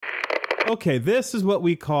Okay, this is what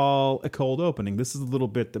we call a cold opening. This is a little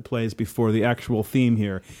bit that plays before the actual theme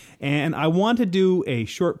here. And I want to do a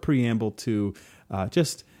short preamble to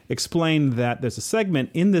just explain that there's a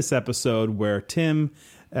segment in this episode where Tim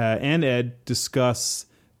and Ed discuss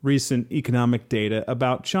recent economic data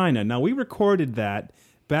about China. Now, we recorded that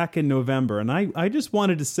back in November, and I just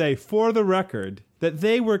wanted to say, for the record, that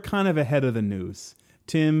they were kind of ahead of the news.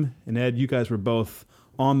 Tim and Ed, you guys were both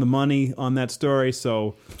on the money on that story,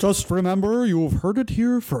 so... Just remember, you've heard it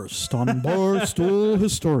here first on Barstool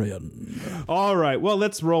Historian. All right, well,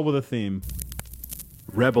 let's roll with a theme.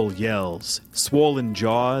 Rebel yells, swollen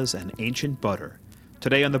jaws, and ancient butter.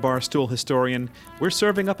 Today on the Barstool Historian, we're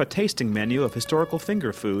serving up a tasting menu of historical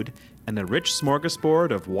finger food and a rich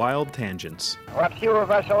smorgasbord of wild tangents. What few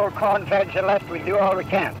of us old corn-feds are left, we'll do all we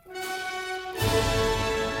can.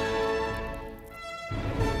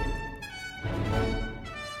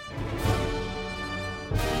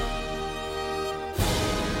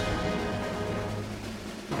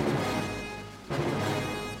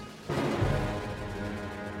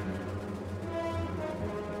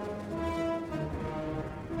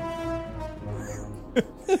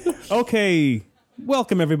 Okay,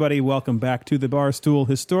 welcome everybody. Welcome back to the Barstool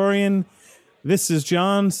Historian. This is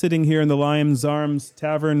John sitting here in the Lion's Arms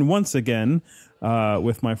Tavern once again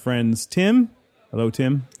with my friends Tim. Hello,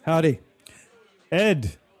 Tim. Howdy.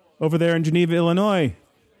 Ed, over there in Geneva, Illinois.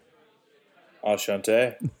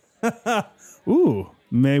 Enchanté. Ooh,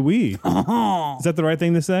 may we? Is that the right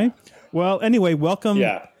thing to say? Well, anyway, welcome.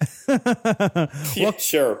 Yeah. Yeah,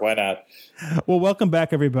 sure, why not? Well, welcome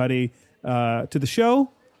back, everybody, to the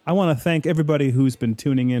show. I want to thank everybody who's been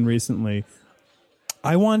tuning in recently.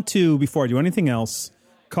 I want to, before I do anything else,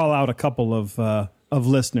 call out a couple of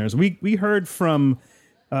listeners. We heard from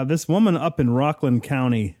this woman up in Rockland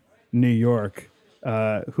County, New York,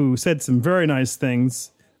 who said some very nice things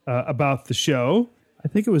about the show. I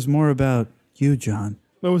think it was more about you, John.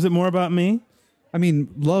 Or was it more about me? I mean,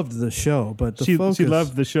 loved the show, but She focus... She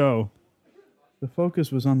loved the show. The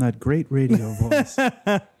focus was on that great radio voice.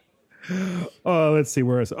 Oh, let's see,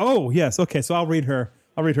 where is it? Oh, yes. Okay, so I'll read her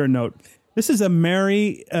a note. This is a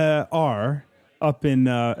Mary R. up in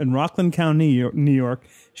Rockland County, New York.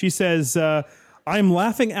 She says, I'm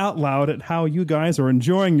laughing out loud at how you guys are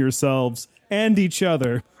enjoying yourselves and each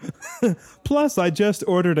other. Plus, I just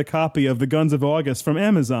ordered a copy of The Guns of August from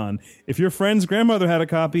Amazon. If your friend's grandmother had a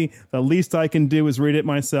copy, the least I can do is read it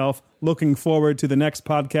myself. Looking forward to the next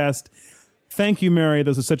podcast. Thank you, Mary.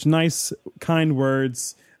 Those are such nice, kind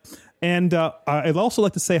words. And I'd also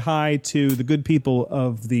like to say hi to the good people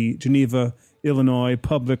of the Geneva, Illinois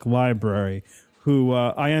Public Library, who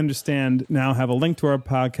I understand now have a link to our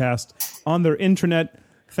podcast on their intranet.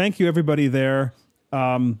 Thank you, everybody there.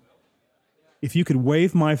 If you could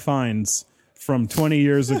waive my fines from 20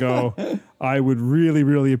 years ago, I would really,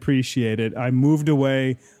 really appreciate it. I moved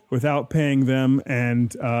away without paying them,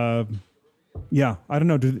 and yeah, I don't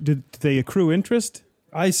know. Did they accrue interest?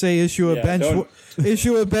 I say issue a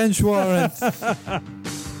bench warrant.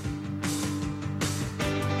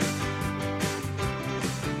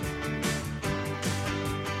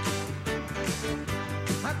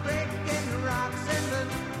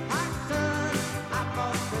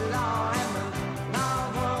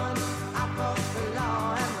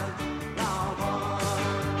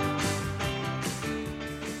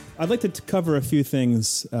 I'd like to cover a few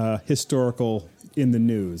things historical in the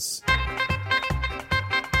news.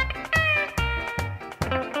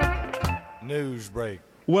 News break.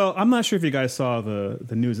 Well, I'm not sure if you guys saw the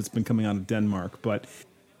news that's been coming out of Denmark, but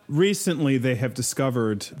recently they have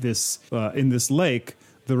discovered this in this lake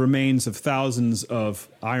the remains of thousands of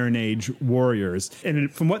Iron Age warriors.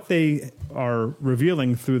 And from what they are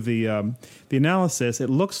revealing through the analysis, it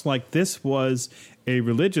looks like this was a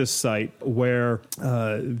religious site where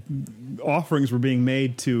offerings were being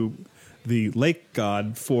made to the lake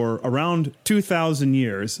god for around 2,000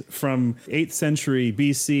 years, from 8th century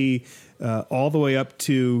BC all the way up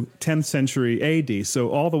to 10th century AD,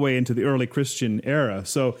 so all the way into the early Christian era.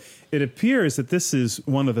 So it appears that this is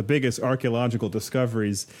one of the biggest archaeological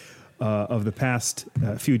discoveries of the past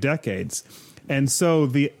few decades. And so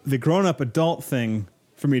the grown-up adult thing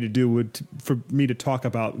for me to do would for me to talk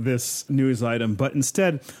about this news item, but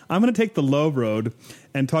instead I'm going to take the low road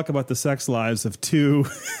and talk about the sex lives of two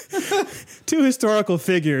historical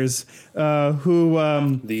figures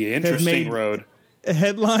who the interesting road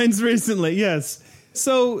headlines recently. Yes.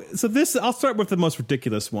 So this, I'll start with the most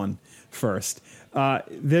ridiculous one first.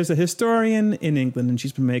 There's a historian in England, and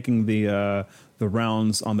she's been making the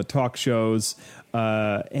rounds on the talk shows,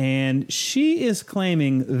 and she is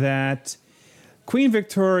claiming that Queen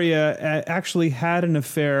Victoria actually had an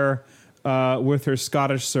affair with her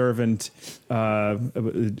Scottish servant,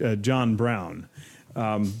 John Brown.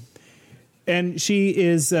 And she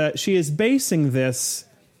is basing this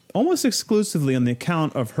almost exclusively on the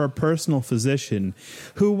account of her personal physician,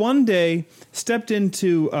 who one day stepped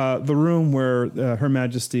into the room where Her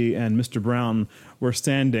Majesty and Mr. Brown were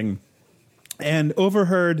standing and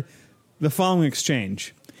overheard the following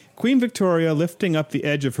exchange. Queen Victoria lifting up the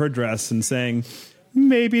edge of her dress and saying,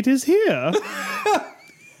 "Maybe it is here."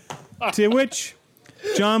 To which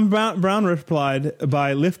John Brown replied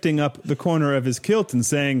by lifting up the corner of his kilt and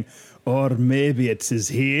saying, "Or maybe it is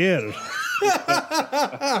here."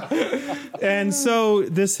 And so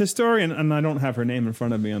this historian, and I don't have her name in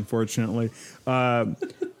front of me, unfortunately,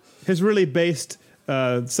 has really based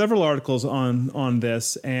several articles on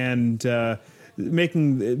this and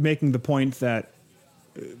making the point that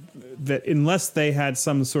unless they had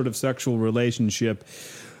some sort of sexual relationship,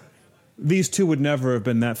 these two would never have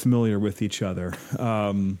been that familiar with each other.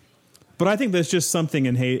 But I think there's just something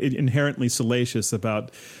inherently salacious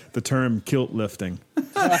about the term kilt lifting.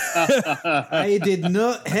 I did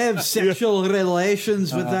not have sexual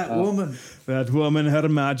relations with that woman. That woman, Her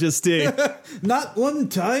Majesty. Not one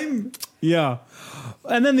time. Yeah.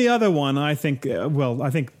 And then the other one, I think, a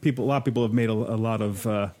lot of people have made a lot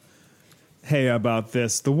of hay about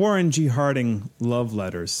this. The Warren G. Harding love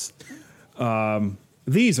letters.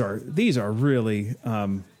 These are really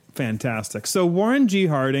fantastic. So Warren G.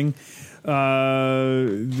 Harding,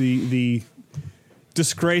 the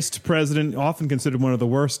disgraced president, often considered one of the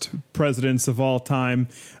worst presidents of all time,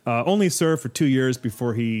 only served for 2 years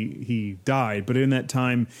before he died. But in that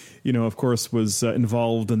time, of course, was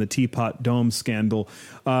involved in the Teapot Dome scandal.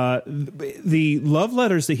 The love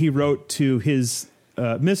letters that he wrote to his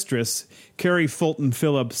mistress, Carrie Fulton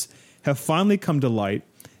Phillips, have finally come to light.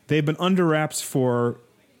 They've been under wraps for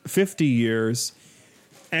 50 years,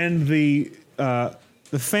 and the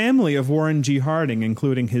family of Warren G. Harding,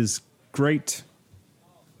 including his great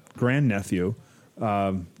grandnephew,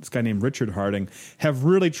 this guy named Richard Harding, have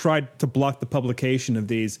really tried to block the publication of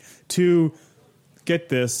these to, get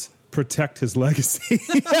this, protect his legacy.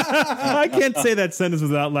 I can't say that sentence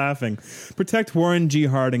without laughing. Protect Warren G.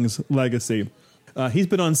 Harding's legacy. He's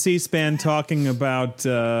been on C-SPAN talking about,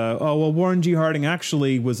 Warren G. Harding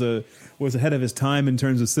actually was ahead of his time in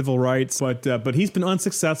terms of civil rights, but he's been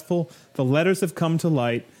unsuccessful. The letters have come to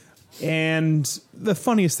light, and the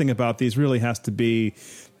funniest thing about these really has to be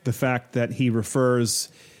the fact that he refers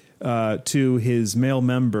to his male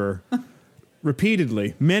member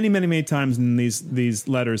repeatedly, many, many, many times in these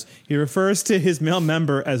letters. He refers to his male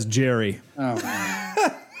member as Jerry. Oh, man.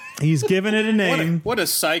 He's given it a name. What a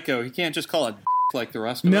psycho. He can't just call it like the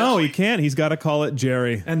rest of us. No, he can't. He's got to call it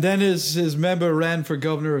Jerry. And then his member ran for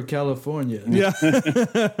governor of California. Yeah.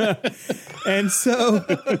 And so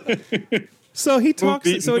he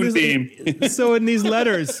talks. So in these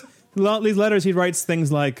letters, he writes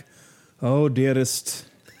things like, "Oh, dearest,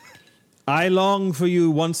 I long for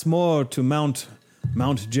you once more to mount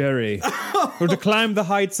Jerry, or to climb the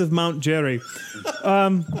heights of Mount Jerry."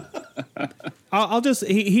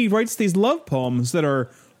 He writes these love poems that are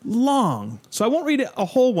long, so I won't read a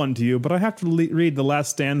whole one to you, but I have to read the last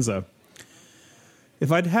stanza.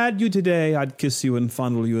 "If I'd had you today, I'd kiss you and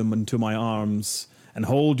fondle you into my arms and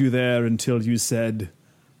hold you there until you said,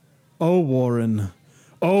 'Oh, Warren,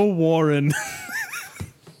 oh, Warren.'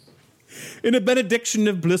 In a benediction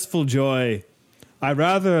of blissful joy, I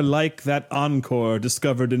rather like that encore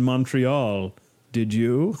discovered in Montreal. Did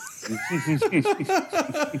you?"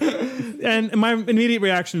 And my immediate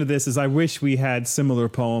reaction to this is I wish we had similar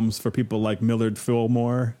poems for people like Millard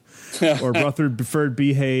Fillmore or Rutherford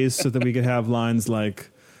B. Hayes, so that we could have lines like,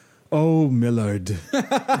 "Oh, Millard."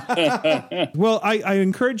 Well, I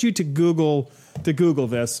encourage you to Google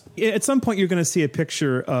this. At some point, you're going to see a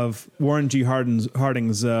picture of Warren G.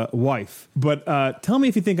 Harding's wife. But tell me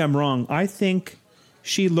if you think I'm wrong. I think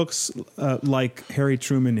she looks like Harry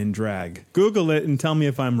Truman in drag. Google it and tell me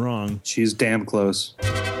if I'm wrong. She's damn close.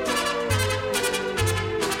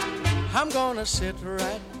 I'm gonna sit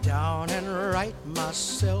right down and write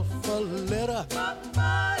myself a letter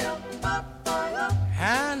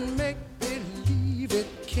and make believe it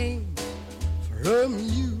came from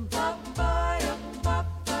you.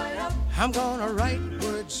 I'm gonna write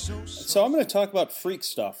words So I'm going to talk about freak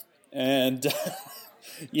stuff and,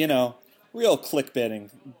 real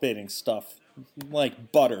clickbaiting stuff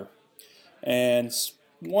like butter, and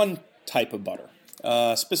one type of butter,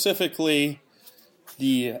 specifically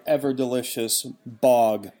the ever-delicious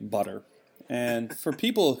bog butter. And for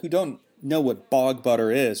people who don't know what bog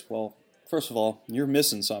butter is, well, first of all, you're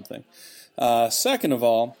missing something. Second of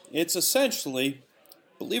all, it's essentially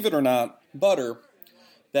believe it or not, butter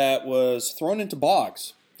that was thrown into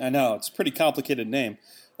bogs. I know, it's a pretty complicated name,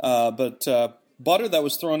 but butter that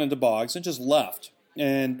was thrown into bogs and just left.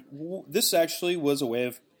 And this actually was a way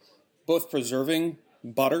of both preserving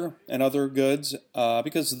butter and other goods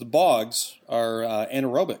because the bogs are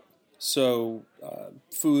anaerobic. So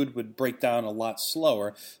food would break down a lot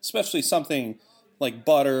slower, especially something like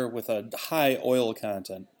butter with a high oil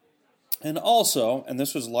content. And also, and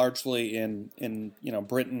this was largely in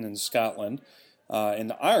Britain and Scotland,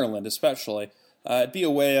 in Ireland especially, it'd be a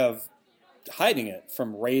way of hiding it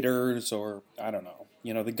from raiders or, I don't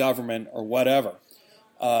know, the government or whatever.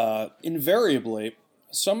 Invariably,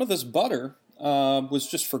 some of this butter was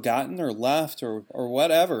just forgotten or left or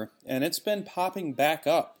whatever, and it's been popping back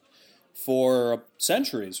up for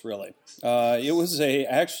centuries, really. It was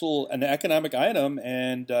an economic item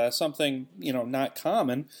and something, not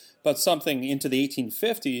common, but something into the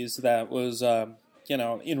 1850s that was,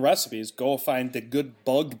 in recipes. Go find the good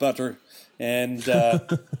bug butter and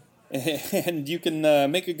and you can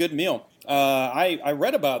make a good meal. I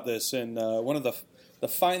read about this in one of the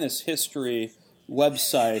finest history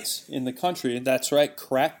websites in the country. That's right,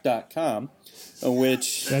 crack.com.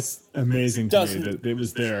 Which that's amazing to me that it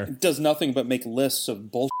was there. It does nothing but make lists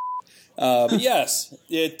of bullshit. But yes,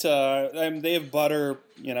 they have butter.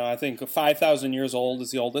 I think 5,000 years old is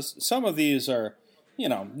the oldest. Some of these are,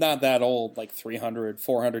 not that old, like 300,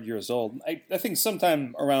 400 years old. I think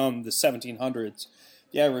sometime around the 1700s,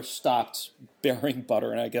 the Irish stopped bearing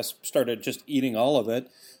butter and I guess started just eating all of it.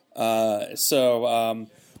 But so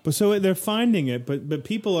they're finding it, but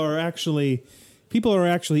people are actually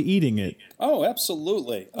eating it. Oh,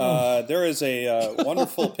 absolutely. There is a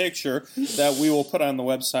wonderful picture that we will put on the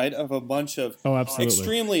website of a bunch of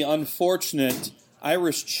extremely unfortunate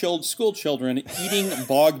Irish school children eating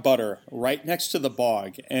bog butter right next to the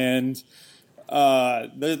bog. And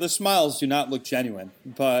the smiles do not look genuine,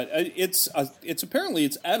 but it's apparently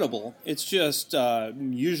it's edible. It's just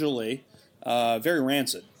usually very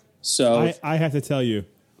rancid. So I have to tell you,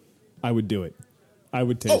 I would do it. I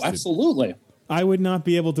would taste it. Oh, absolutely. I would not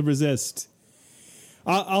be able to resist.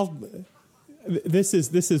 This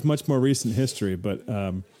is much more recent history, but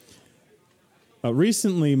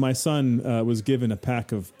recently my son was given a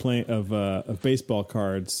pack of baseball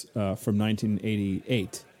cards from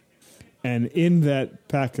 1988, and in that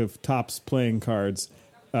pack of Topps playing cards,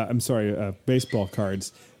 baseball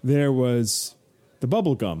cards, there was the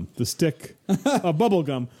bubble gum, the stick of bubble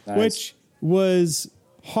gum, nice. Which was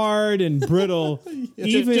hard and brittle,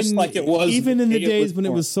 even just like it was, even in the days when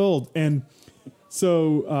it was sold. And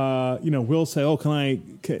so, Will say, "Oh,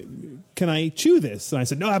 can I chew this?" And I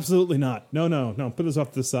said, "No, absolutely not. No. Put this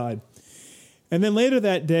off to the side." And then later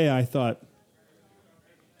that day, I thought,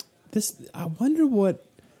 I wonder what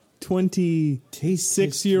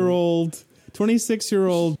 26-year-old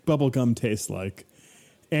bubblegum tastes like.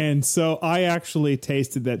 And so I actually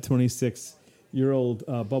tasted that 26-year-old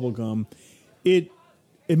bubblegum. It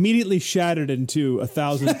immediately shattered into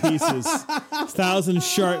 1,000 pieces, 1,000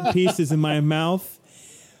 sharp pieces in my mouth.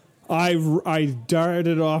 I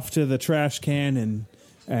darted off to the trash can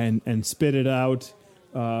and spit it out,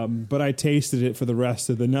 but I tasted it for the rest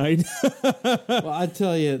of the night. Well, I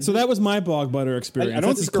tell you, so that was my bog butter experience.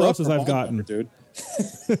 That's as close as I've gotten, butter,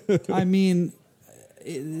 dude. I mean,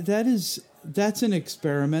 that's an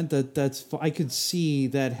experiment. That's I could see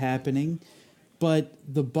that happening, but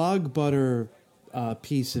the bog butter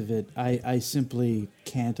piece of it, I simply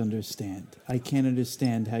can't understand. I can't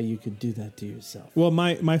understand how you could do that to yourself. Well,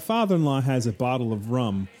 my father-in-law has a bottle of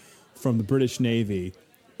rum from the British Navy.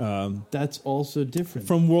 That's also different.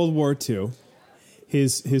 From World War II.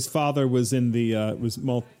 His father was in the was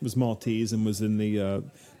Maltese and was in the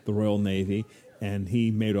Royal Navy, and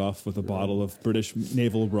he made off with a bottle of British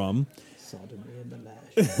naval rum. Sodomy in the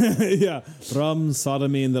lash. Yeah, rum,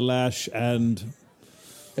 sodomy in the lash, and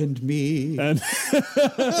me. And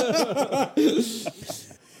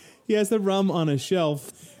he has the rum on a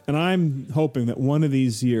shelf, and I'm hoping that one of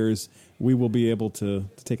these years we will be able to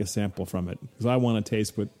take a sample from it, because I want to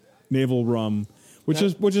taste what naval rum, which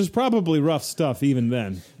is probably rough stuff even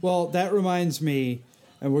then. Well, that reminds me,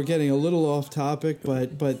 and we're getting a little off topic,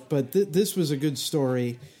 but this was a good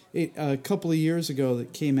story. A couple of years ago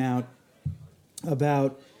that came out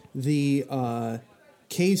about the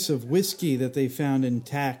case of whiskey that they found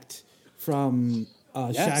intact from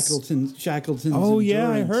Shackleton's. Oh, yeah,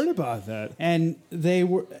 I Endurance. heard about that. And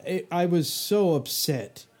I was so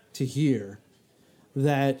upset to hear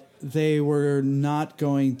that they were not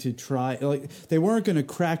going to try, they weren't going to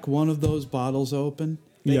crack one of those bottles open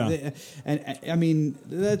And I mean,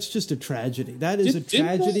 that's just a tragedy. That is a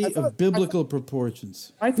tragedy of biblical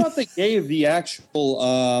proportions. I thought they gave the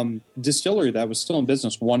actual distillery that was still in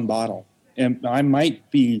business one bottle. And I might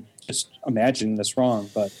be just imagining this wrong,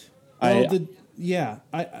 but I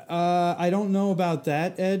don't know about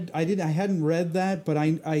that, Ed. I hadn't read that, but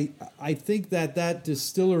I think that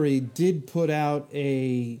distillery did put out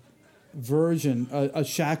a version, a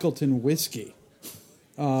Shackleton whiskey.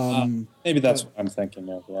 Maybe that's what I'm thinking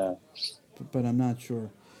of, yeah. But I'm not sure.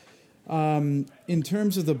 In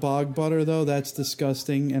terms of the bog butter, though, that's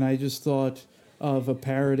disgusting, and I just thought of a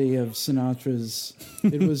parody of Sinatra's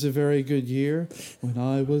It Was a Very Good Year. When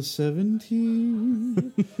I was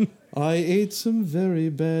 17, I ate some very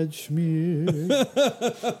bad schmear.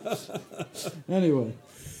 Anyway.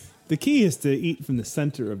 The key is to eat from the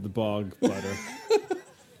center of the bog butter.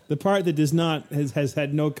 The part that has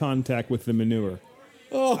had no contact with the manure.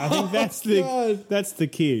 Oh, I think that's the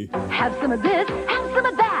key. Have some of this, have some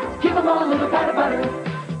of that. Give them all a little pat of butter.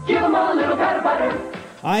 Give them all a little pat of butter.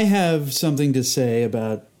 I have something to say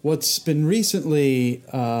about what's been recently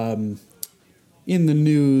in the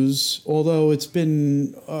news, although it's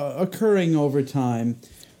been occurring over time.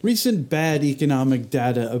 Recent bad economic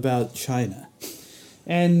data about China.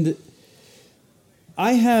 And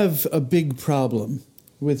I have a big problem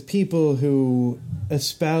with people who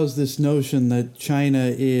espouse this notion that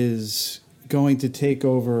China is going to take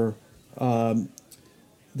over the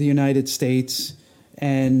United States,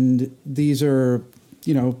 and these are,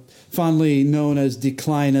 fondly known as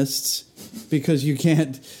declinists, because you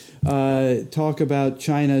can't talk about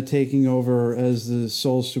China taking over as the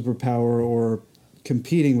sole superpower or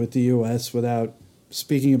competing with the U.S. without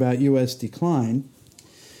speaking about U.S. decline.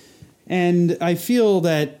 And I feel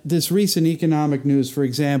that this recent economic news, for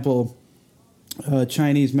example,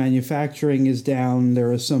 Chinese manufacturing is down.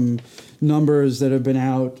 There are some numbers that have been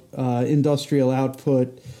out, industrial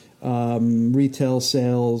output, retail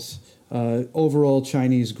sales. Overall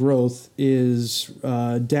Chinese growth is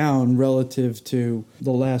down relative to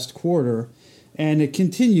the last quarter, and it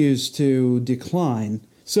continues to decline.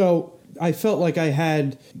 So I felt like I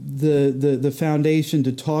had the foundation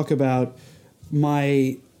to talk about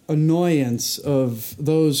my annoyance of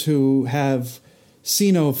those who have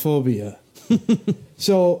xenophobia.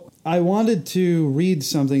 So I wanted to read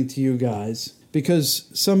something to you guys, because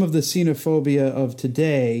some of the xenophobia of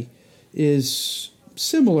today is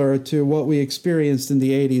similar to what we experienced in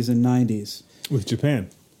the 80s and 90s. With Japan.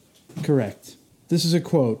 Correct. This is a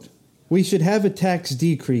quote. "We should have a tax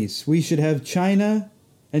decrease. We should have China,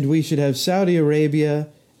 and we should have Saudi Arabia,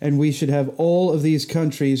 and we should have all of these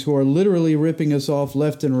countries who are literally ripping us off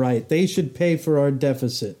left and right. They should pay for our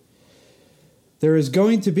deficit. There is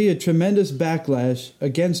going to be a tremendous backlash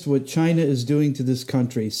against what China is doing to this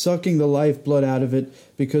country, sucking the lifeblood out of it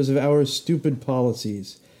because of our stupid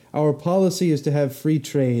policies. Our policy is to have free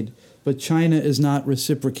trade, but China is not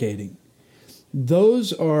reciprocating."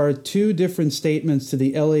 Those are two different statements to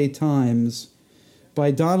the LA Times by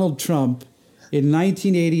Donald Trump in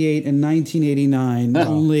 1988 and 1989,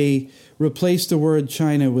 only replaced the word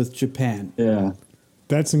China with Japan. Yeah.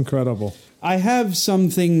 That's incredible. I have some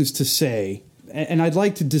things to say, and I'd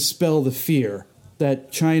like to dispel the fear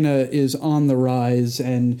that China is on the rise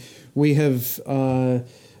and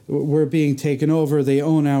we're being taken over. They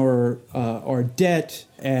own our debt,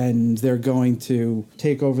 and they're going to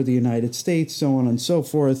take over the United States, so on and so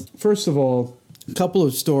forth. First of all, a couple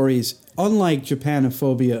of stories. Unlike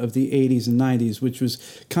Japanophobia of the 80s and 90s, which was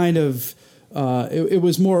kind of, it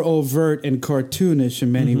was more overt and cartoonish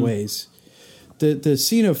in many ways. The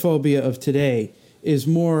xenophobia of today is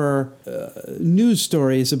more news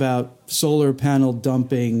stories about solar panel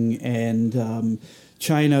dumping and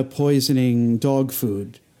China poisoning dog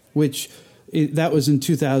food, which that was in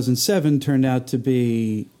 2007, turned out to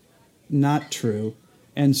be not true.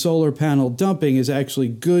 And solar panel dumping is actually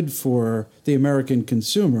good for the American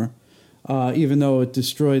consumer. Even though it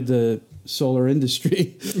destroyed the solar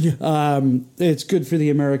industry, it's good for the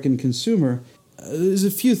American consumer. There's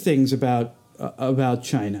a few things about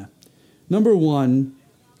China. Number one,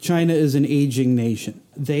 China is an aging nation.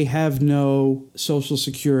 They have no Social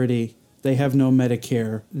Security. They have no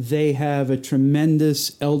Medicare. They have a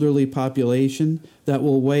tremendous elderly population that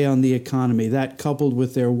will weigh on the economy. That, coupled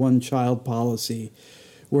with their one-child policy,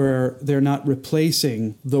 where they're not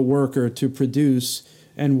replacing the worker to produce,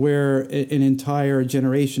 and where an entire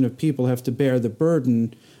generation of people have to bear the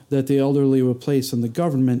burden that the elderly will place on the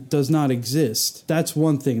government, does not exist. That's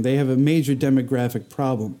one thing. They have a major demographic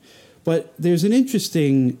problem. But there's an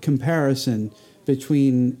interesting comparison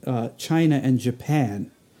between China and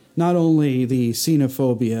Japan. Not only the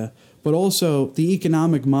xenophobia, but also the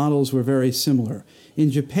economic models were very similar.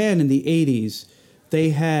 In Japan in the 80s, they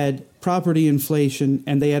had property inflation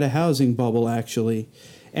and they had a housing bubble, actually.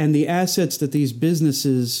 And the assets that these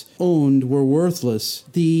businesses owned were worthless,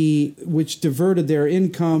 which diverted their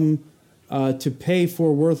income to pay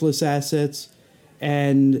for worthless assets,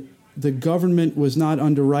 and the government was not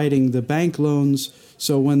underwriting the bank loans,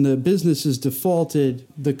 so when the businesses defaulted,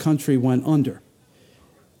 the country went under.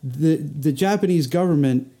 The Japanese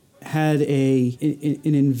government had an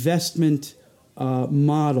investment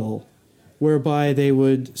model whereby they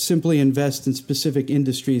would simply invest in specific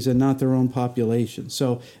industries and not their own population.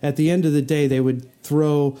 So at the end of the day, they would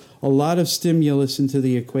throw a lot of stimulus into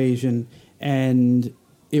the equation, and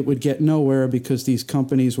it would get nowhere because these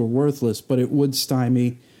companies were worthless, but it would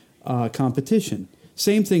stymie competition.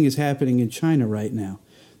 Same thing is happening in China right now.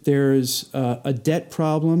 There's a debt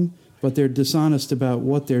problem, but they're dishonest about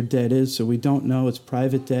what their debt is, so we don't know. It's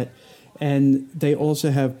private debt. And they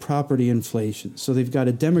also have property inflation. So they've got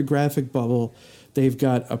a demographic bubble. They've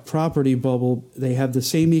got a property bubble. They have the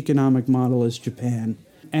same economic model as Japan.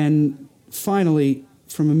 And finally,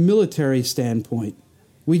 from a military standpoint,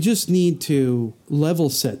 we just need to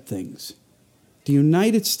level set things. The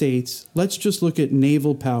United States, let's just look at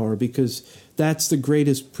naval power because that's the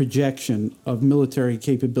greatest projection of military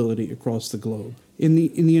capability across the globe. In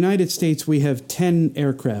the United States, we have 10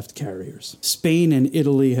 aircraft carriers. Spain and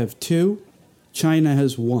Italy have 2. China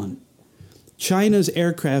has 1. China's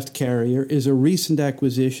aircraft carrier is a recent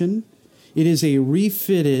acquisition. It is a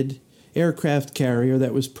refitted aircraft carrier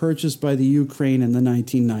that was purchased by the Ukraine in the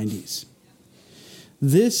 1990s.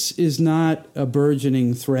 This is not a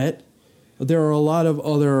burgeoning threat. There are a lot of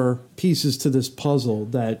other pieces to this puzzle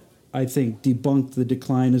that I think debunk the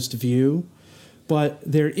declinist view, but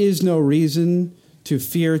there is no reason to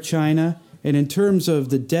fear China. And in terms of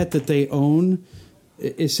the debt that they own,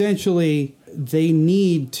 essentially they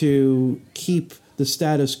need to keep the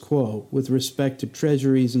status quo with respect to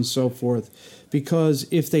treasuries and so forth, because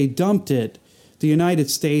if they dumped it, the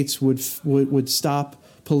United States would stop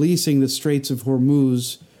policing the Straits of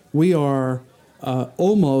Hormuz. We are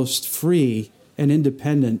almost free and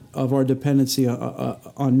independent of our dependency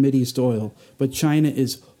on Mideast oil, but China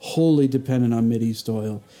is wholly dependent on Mideast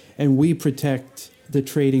oil, and we protect the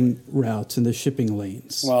trading routes and the shipping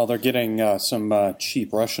lanes. Well, they're getting some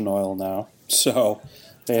cheap Russian oil now, so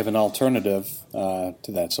they have an alternative to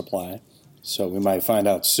that supply. So we might find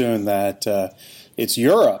out soon that it's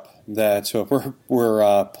Europe that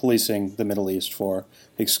we're policing the Middle East for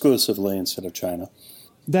exclusively instead of China.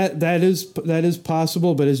 That is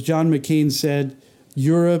possible, but as John McCain said,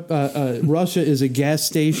 Russia is a gas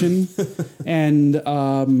station, and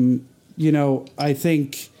I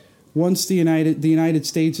think once the United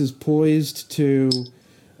States is poised to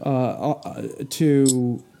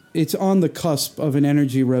it's on the cusp of an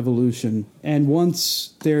energy revolution, and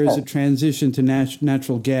once there is a transition to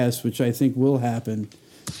natural gas, which I think will happen,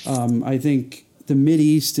 I think the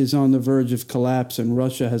Mideast is on the verge of collapse, and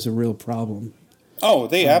Russia has a real problem. Oh,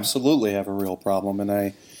 they absolutely have a real problem, and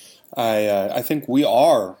I think we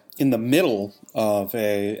are in the middle of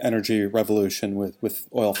a energy revolution with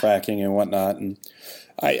oil fracking and whatnot. And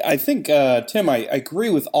I think, Tim, I agree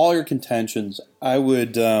with all your contentions. I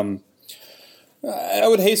would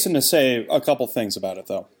hasten to say a couple things about it,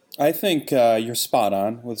 though. I think you're spot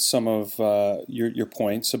on with some of your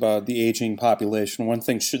points about the aging population. One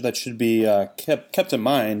thing that should be kept in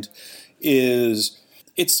mind is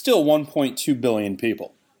it's still 1.2 billion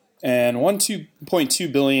people. And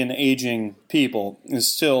 1.2 billion aging people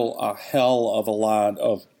is still a hell of a lot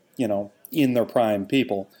of, in their prime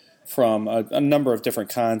people from a number of different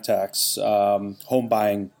contexts, home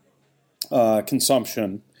buying,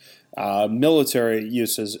 consumption, military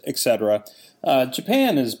uses, etc.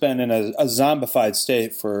 Japan has been in a zombified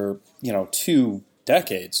state for, 2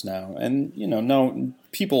 decades now. And, no,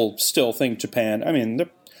 people still think Japan, they're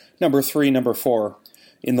number 3, number 4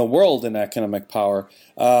 in the world in economic power.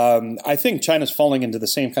 I think China's falling into the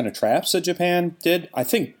same kind of traps that Japan did. I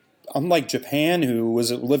think, unlike Japan, who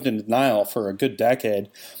lived in denial for a good decade,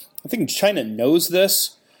 I think China knows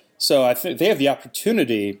this. So I think they have the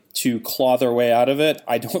opportunity to claw their way out of it.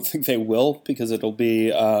 I don't think they will because it'll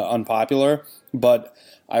be unpopular. But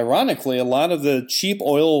ironically, a lot of the cheap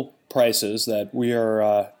oil prices that we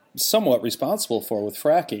are somewhat responsible for with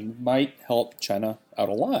fracking might help China out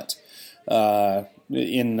a lot.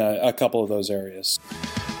 In a couple of those areas.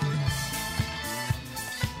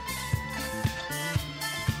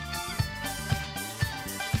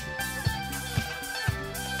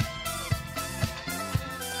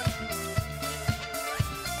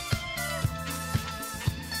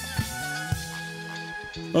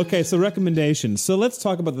 Okay, so recommendations. So let's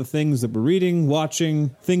talk about the things that we're reading, watching,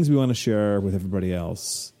 things we want to share with everybody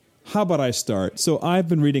else. How about I start? So I've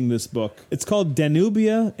been reading this book. It's called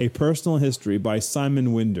Danubia, A Personal History by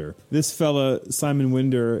Simon Winder. This fella, Simon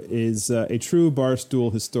Winder, is a true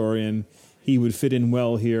barstool historian. He would fit in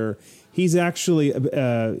well here. He's actually,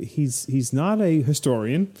 he's not a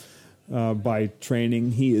historian by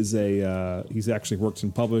training. He is he's actually worked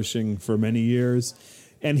in publishing for many years.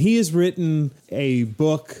 And he has written a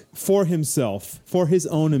book for himself, for his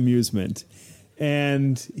own amusement.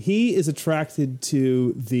 And he is attracted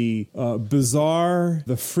to the bizarre,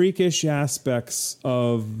 the freakish aspects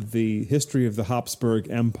of the history of the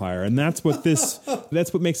Habsburg Empire, and that's what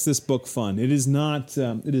that's what makes this book fun. It is not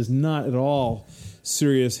at all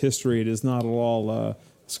serious history. It is not at all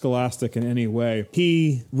scholastic in any way.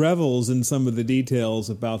 He revels in some of the details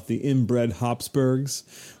about the inbred Habsburgs.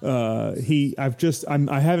 I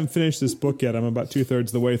haven't finished this book yet. I'm about 2/3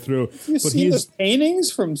 of the way through. You see the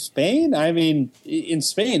paintings from Spain? I mean, in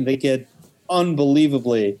Spain they get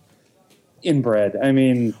unbelievably inbred. I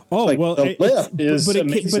mean, you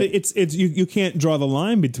can't draw the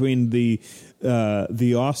line between the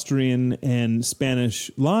Austrian and Spanish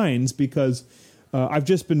lines because. I've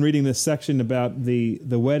just been reading this section about the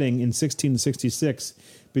wedding in 1666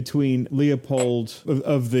 between Leopold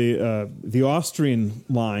of the Austrian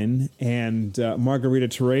line and Margarita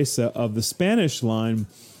Teresa of the Spanish line,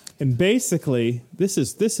 and basically this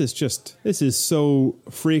is so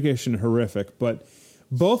freakish and horrific. But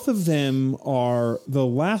both of them are the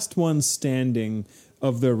last ones standing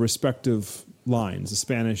of their respective lines, the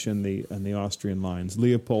Spanish and the Austrian lines.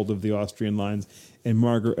 Leopold of the Austrian lines. And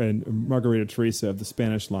Margarita Teresa of the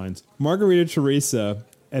Spanish lines. Margarita Teresa,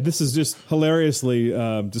 and this is just hilariously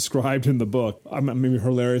described in the book. Maybe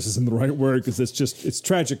hilarious isn't the right word because it's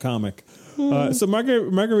tragicomic. So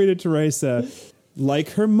Margarita Teresa, like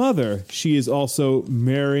her mother, she is also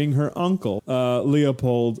marrying her uncle,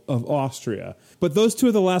 Leopold of Austria. But those two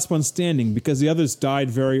are the last ones standing because the others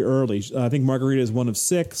died very early. I think Margarita is one of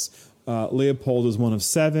 6. Leopold is one of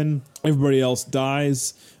 7. Everybody else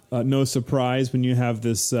dies. No surprise when you have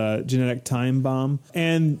this genetic time bomb.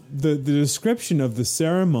 And the description of the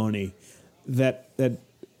ceremony that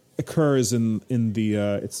occurs in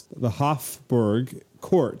it's the Hofburg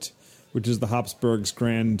Court, which is the Habsburgs'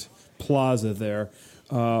 grand plaza there,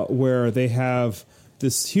 where they have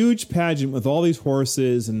this huge pageant with all these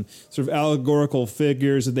horses and sort of allegorical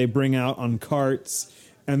figures that they bring out on carts.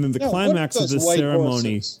 And then the climax of this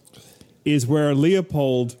ceremony is where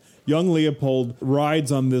young Leopold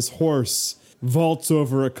rides on this horse, vaults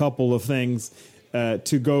over a couple of things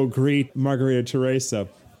to go greet Margarita Teresa.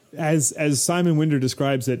 As Simon Winder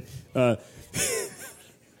describes it,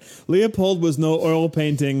 Leopold was no oil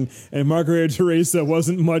painting and Margarita Teresa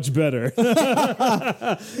wasn't much better.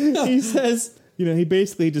 He says, he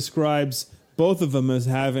basically describes both of them as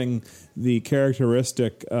having the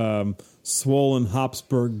characteristic swollen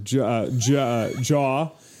Habsburg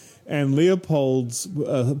jaw. And Leopold's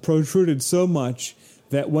protruded so much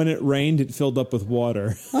that when it rained, it filled up with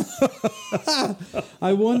water.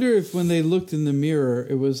 I wonder if when they looked in the mirror,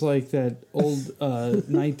 it was like that old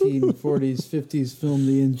 1940s, 50s film,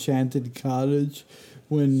 The Enchanted Cottage.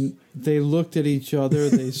 When they looked at each other,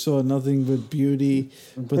 they saw nothing but beauty,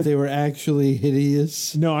 but they were actually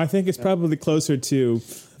hideous. No, I think it's probably closer to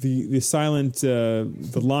the silent, the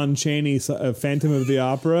Lon Chaney Phantom of the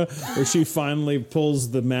Opera, where she finally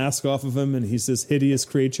pulls the mask off of him and he's this hideous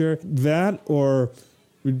creature. That, or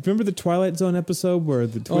remember the Twilight Zone episode where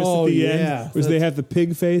the twist at the end was they have the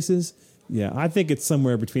pig faces? Yeah, I think it's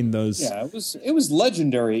somewhere between those. Yeah, it was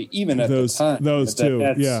legendary even at the time. Those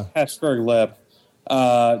two, yeah. Habsburg lip.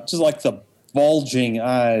 Just like the bulging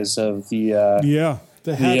eyes of the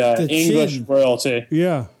English royalty.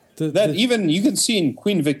 Yeah. Even you can see in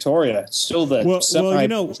Queen Victoria, still the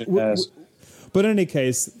but in any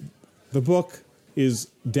case, the book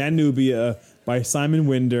is Danubia by Simon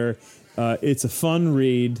Winder. It's a fun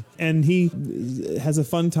read, and he has a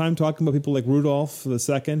fun time talking about people like Rudolph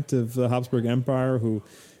II of the Habsburg Empire, who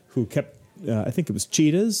kept, I think it was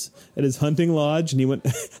cheetahs at his hunting lodge, and he went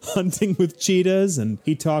hunting with cheetahs, and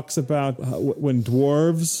he talks about when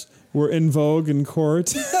dwarves were in vogue in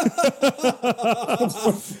court.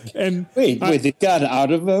 And wait, they got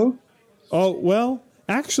out of vogue? Oh, well,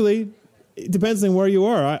 actually, it depends on where you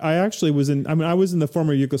are. I actually was I was in the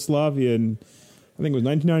former Yugoslavia, and I think it was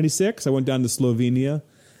 1996. I went down to Slovenia,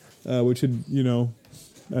 which had,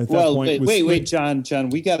 at that point wait, John,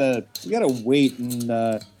 we gotta wait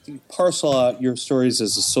and parcel out your stories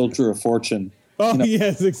as a soldier of fortune. Oh,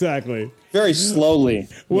 yes, exactly. Very slowly.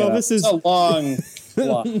 Well, this is a long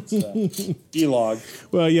E-log.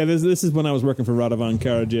 Well, yeah, this is when I was working for Radovan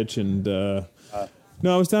Karadzic, and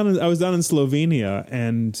no, I was down in Slovenia,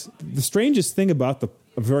 and the strangest thing about a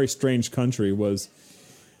very strange country was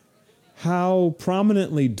how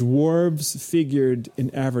prominently dwarves figured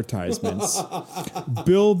in advertisements,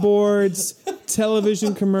 billboards,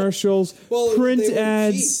 television commercials, print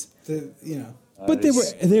ads. But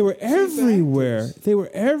they were everywhere. They were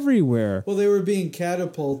everywhere. Well, they were being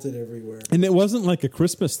catapulted everywhere. And it wasn't like a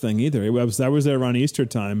Christmas thing either. I was there around Easter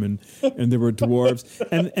time, and there were dwarves,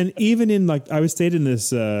 and even in I stayed in this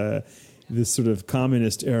sort of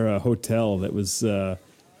communist era hotel that was I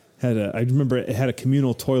remember it had a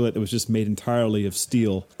communal toilet that was just made entirely of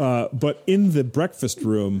steel. But in the breakfast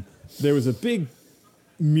room, there was a big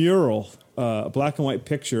mural, a black and white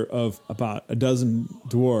picture of about a dozen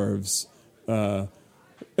dwarves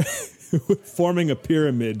forming a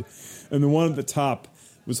pyramid, and the one at the top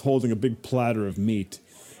was holding a big platter of meat.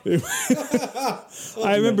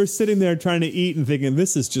 I remember sitting there trying to eat and thinking,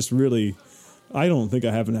 this is just really, I don't think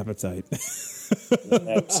I have an appetite.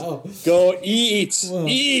 Go eat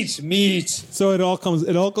meat. So it all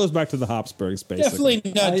goes back to the Habsburgs, basically.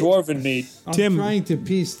 Definitely not dwarven meat. I'm Tim, trying to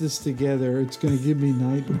piece this together. It's going to give me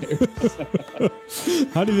nightmares.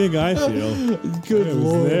 how do you think I feel? Good I was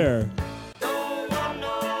Lord. there.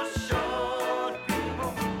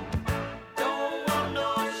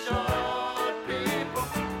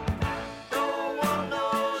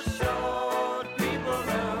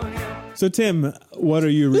 So Tim, what are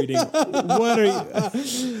you reading? What are you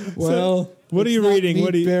reading?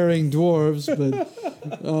 What are you bearing dwarves? But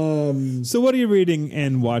So what are you reading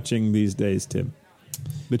and watching these days, Tim,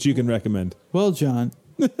 that you can recommend? Well, John,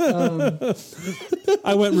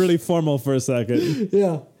 I went really formal for a second.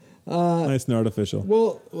 yeah. Nice and artificial.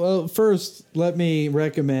 Well, first, let me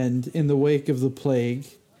recommend "In the Wake of the Plague"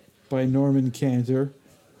 by Norman Cantor,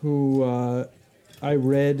 who I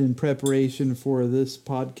read in preparation for this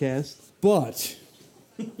podcast. But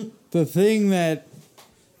the thing that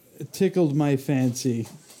tickled my fancy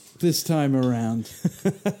this time around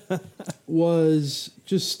was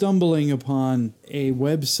just stumbling upon a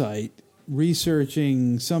website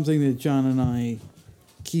researching something that John and I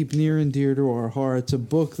keep near and dear to our hearts, a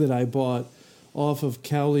book that I bought off of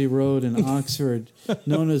Cowley Road in Oxford,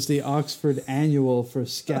 known as the Oxford Annual for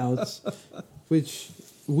Scouts, which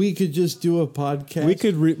we could just do a podcast. We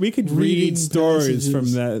could read stories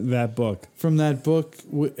from that book. From that book,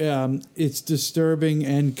 it's disturbing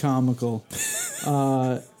and comical,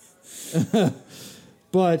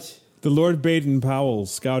 but the Lord Baden-Powell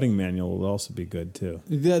Scouting Manual will also be good too.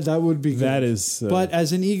 That would be good. That is. But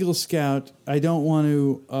as an Eagle Scout, I don't want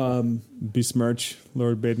to besmirch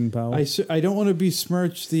Lord Baden-Powell. I don't want to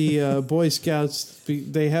besmirch the Boy Scouts.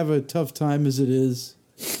 They have a tough time as it is.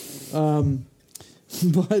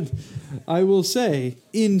 But I will say,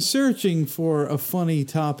 in searching for a funny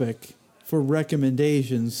topic for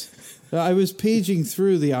recommendations, I was paging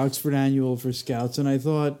through the Oxford Annual for Scouts, and I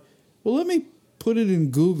thought, well, let me put it in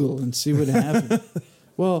Google and see what happened.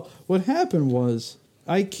 Well, what happened was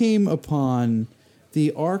I came upon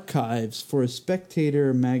the archives for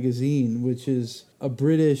Spectator magazine, which is a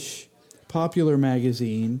British popular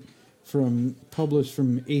magazine published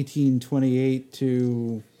from 1828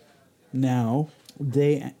 to now.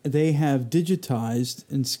 They have digitized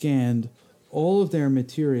and scanned all of their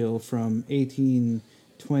material from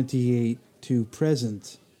 1828 to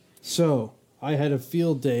present. So I had a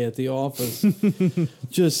field day at the office,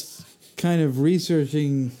 just kind of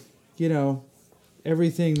researching,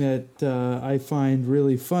 everything that I find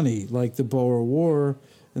really funny, like the Boer War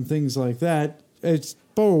and things like that.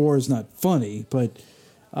 Boer War is not funny, but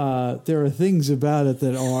there are things about it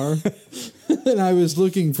that are. And I was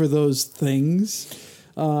looking for those things.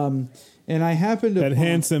 And I happened to... That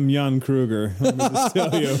handsome Jan Kruger, let me just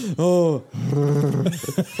tell you. Oh.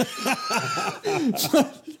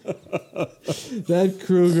 That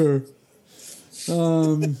Kruger.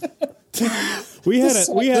 We had a I'm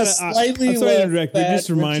sorry to interrupt, but it just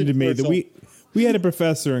reminded me that we had a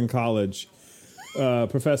professor in college,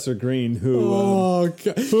 Professor Green, who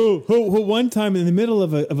one time in the middle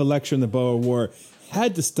of a lecture in the Boer War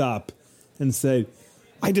had to stop and say,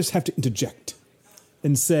 I just have to interject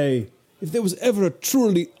and say, if there was ever a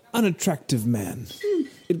truly unattractive man,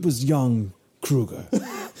 it was young Kruger.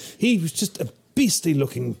 He was just a beastly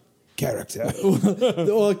looking character.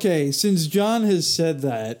 Okay, since John has said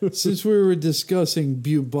that, since we were discussing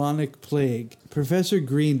bubonic plague, Professor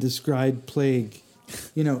Green described plague.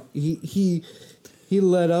 He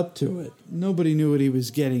led up to it. Nobody knew what he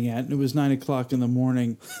was getting at, and it was 9 o'clock in the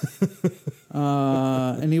morning.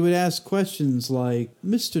 And he would ask questions like,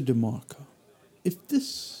 Mr. DeMarco, if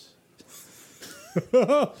this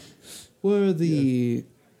were the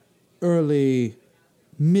early,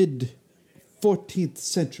 mid 14th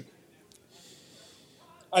century,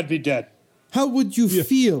 I'd be dead. how would you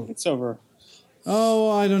feel? It's over.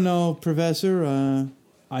 Oh, I don't know, Professor.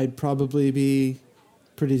 I'd probably be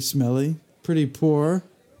pretty smelly, pretty poor.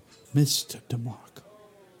 Mr. DeMarco,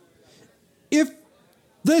 if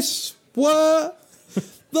this were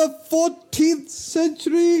the 14th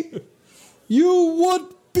century, you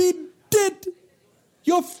would be dead.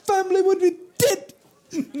 Your family would be dead.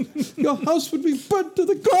 Your house would be burnt to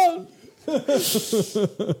the ground.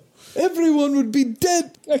 Everyone would be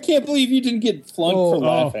dead. I can't believe you didn't get flunked for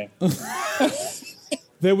laughing.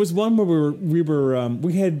 There was one where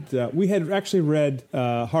we had actually read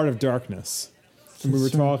Heart of Darkness, and we were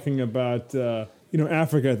talking about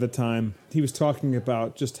Africa at the time. He was talking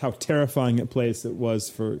about just how terrifying a place it was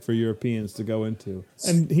for Europeans to go into,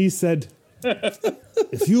 and he said,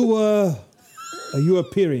 "If you were a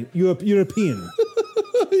European,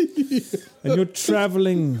 and you're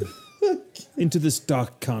traveling into this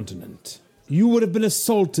dark continent, you would have been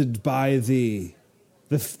assaulted by the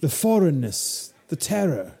foreignness, the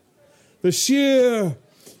terror, the sheer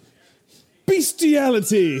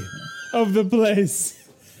bestiality of the place."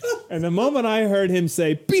 And the moment I heard him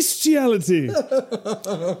say bestiality,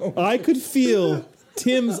 I could feel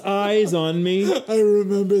Tim's eyes on me. I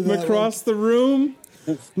remember that across the room,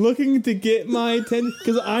 looking to get my attention,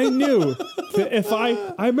 because I knew that if I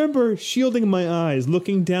remember shielding my eyes,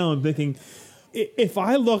 looking down, thinking, if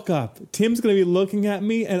I look up, Tim's going to be looking at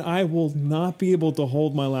me, and I will not be able to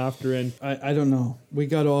hold my laughter in. I don't know. We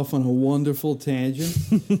got off on a wonderful tangent.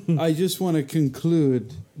 I just want to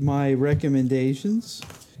conclude my recommendations.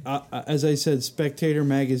 As I said, Spectator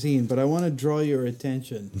magazine, but I want to draw your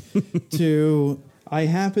attention to. I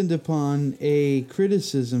happened upon a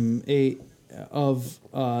criticism of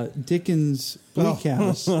Dickens' Bleak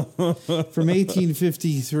House from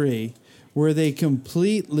 1853, where they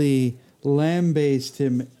completely lambaste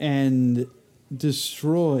him and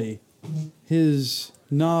destroy his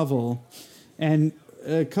novel. And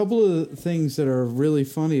a couple of things that are really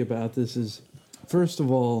funny about this is, first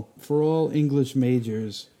of all, for all English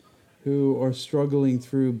majors who are struggling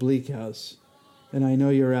through Bleak House, and I know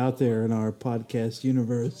you're out there in our podcast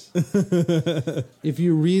universe, if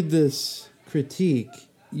you read this critique,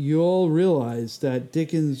 you'll realize that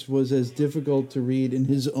Dickens was as difficult to read in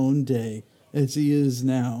his own day as he is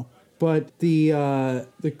now. But the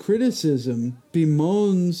criticism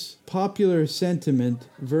bemoans popular sentiment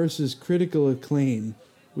versus critical acclaim,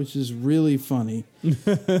 which is really funny.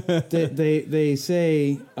 they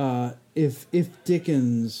say if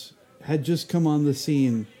Dickens had just come on the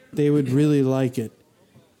scene, they would really like it.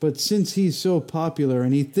 But since he's so popular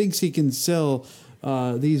and he thinks he can sell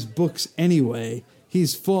these books anyway,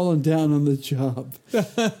 he's fallen down on the job.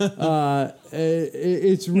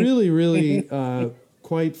 It's really, really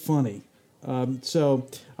quite funny. So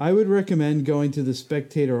I would recommend going to the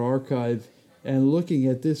Spectator archive and looking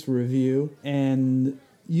at this review, and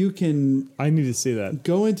you can... I need to see that.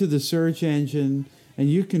 Go into the search engine, and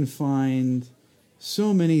you can find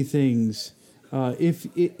so many things.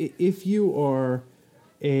 If you are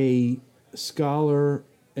a scholar,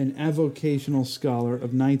 an avocational scholar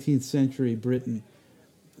of 19th century Britain,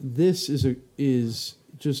 this is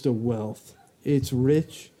just a wealth. It's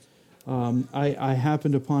rich. I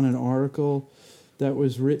happened upon an article that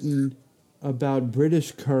was written about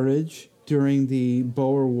British courage during the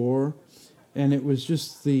Boer War, and it was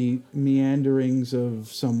just the meanderings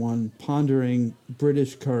of someone pondering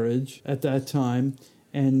British courage at that time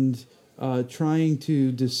and trying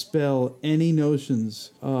to dispel any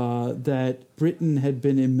notions that Britain had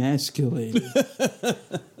been emasculated.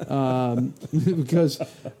 Because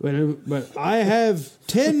but I have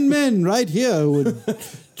 10 men right here who would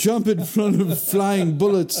jump in front of flying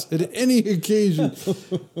bullets at any occasion.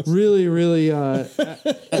 Really, really,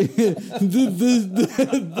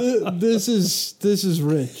 this is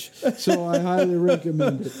rich. So I highly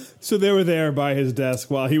recommend it. So they were there by his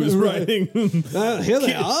desk while he was writing. Here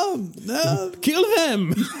they are. Kill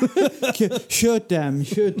them. Shoot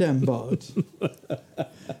them, both.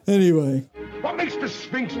 Anyway. What makes the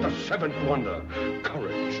Sphinx the seventh wonder?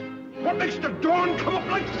 Courage. What makes the dawn come up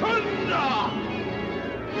like thunder?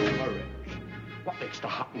 Courage. What makes the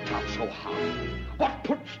Hottentot so hot? What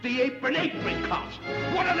puts the ape in apricot?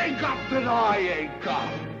 What have they got that I ain't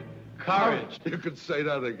got? Courage. You could say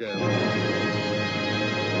that again.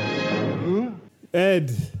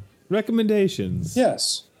 Ed, recommendations.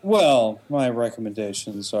 Yes. Well, my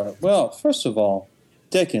recommendations are, well, first of all,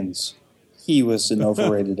 Dickens. He was an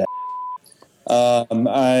overrated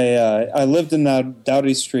I lived in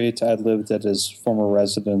Doughty Street. I lived at his former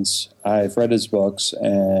residence. I've read his books,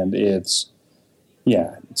 and it's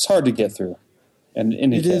hard to get through. And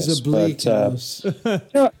it is a bleak house.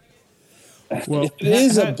 Well, it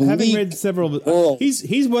is a bleak having read several,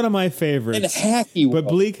 he's one of my favorites. In a hacky world.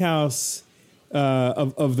 But Bleak House,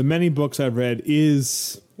 of the many books I've read,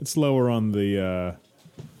 it's lower on the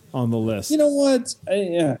list. You know what?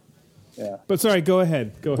 Yeah. But sorry, go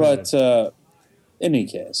ahead. But in any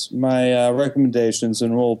case, my recommendations,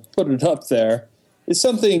 and we'll put it up there, is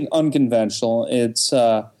something unconventional. It's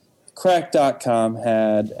Crack.com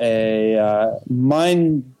had a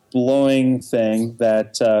mind-blowing thing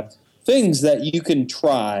that things that you can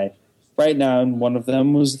try right now, and one of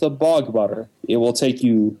them was the bog butter. It will take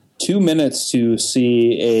you 2 minutes to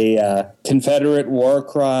see a Confederate war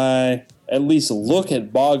cry, at least look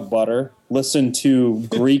at bog butter, listen to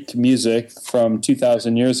Greek music from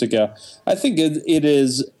 2,000 years ago. I think it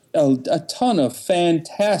is a ton of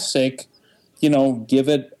fantastic, give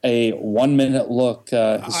it a 1 minute look,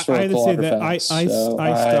 historical I had to say artifacts. that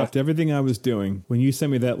I stopped everything I was doing when you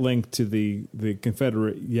sent me that link to the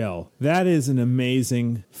Confederate yell. That is an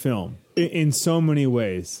amazing film in so many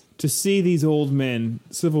ways. To see these old men,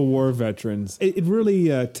 Civil War veterans, it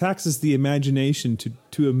really taxes the imagination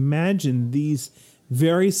to imagine these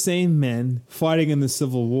very same men fighting in the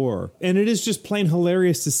Civil War. And it is just plain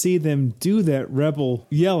hilarious to see them do that rebel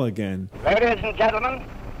yell again. Ladies and gentlemen,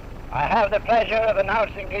 I have the pleasure of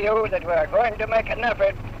announcing to you that we are going to make an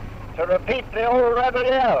effort to repeat the old rebel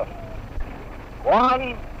yell.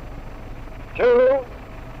 1, 2,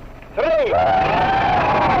 3.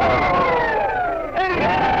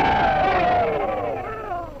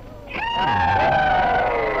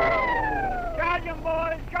 Charge him,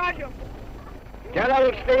 boys, charge him.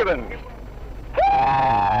 General Stevens.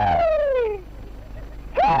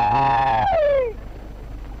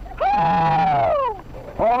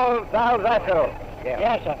 Paul Salvatore.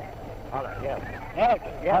 Yes, sir. Holla, yes. Yes,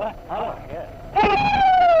 yes. Holla, yes.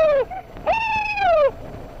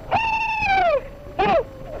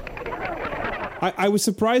 I was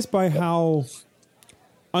surprised by how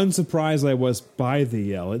unsurprised I was by the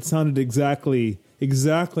yell. It sounded exactly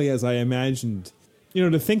as I imagined.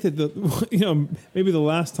 To think that maybe the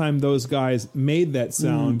last time those guys made that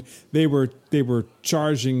sound, they were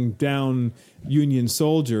charging down Union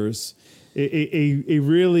soldiers. A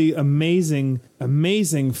really amazing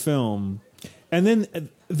film. And then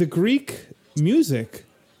the Greek music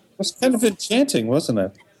It was kind of enchanting, wasn't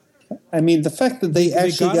it? I mean, the fact that they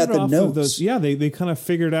actually got the notes. They kind of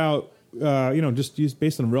figured out, just used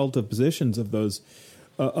based on relative positions of those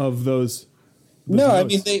notes. I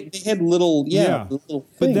mean, they had little things.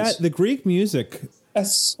 But the Greek music, a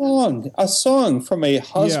song from a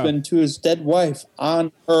husband to his dead wife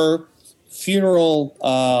on her funeral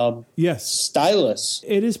stylus.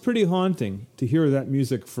 It is pretty haunting to hear that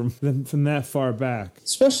music from that far back,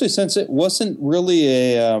 especially since it wasn't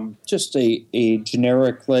really just a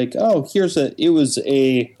generic it was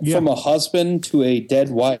from a husband to a dead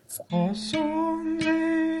wife.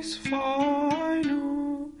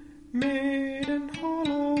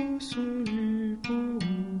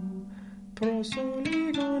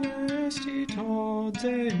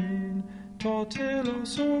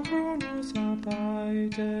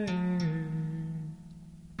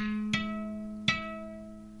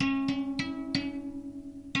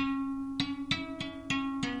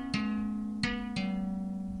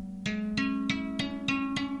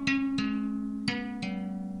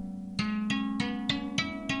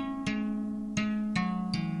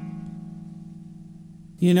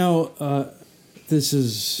 This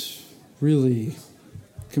is really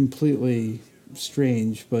completely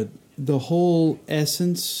strange, but the whole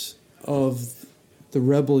essence of the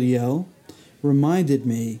rebel yell reminded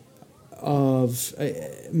me of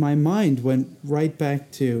my mind went right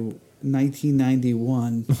back to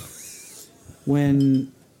 1991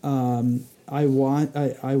 when I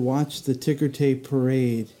watched the ticker tape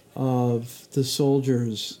parade of the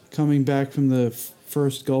soldiers coming back from the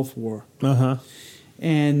first Gulf War.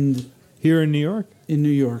 And here in New York? In New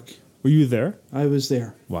York. Were you there? I was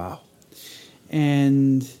there. Wow.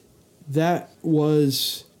 And that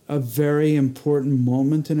was a very important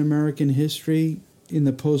moment in American history in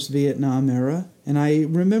the post-Vietnam era. And I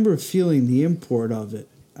remember feeling the import of it.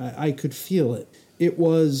 I could feel it. It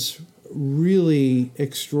was really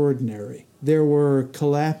extraordinary. There were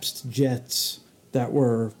collapsed jets that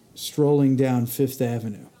were strolling down Fifth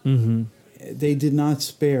Avenue. Mm-hmm. They did not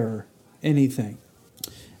spare anything.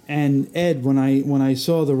 And Ed, when I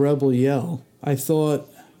saw the rebel yell, I thought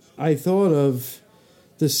of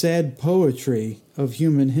the sad poetry of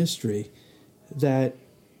human history, that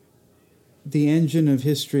the engine of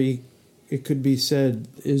history, it could be said,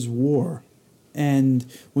 is war. And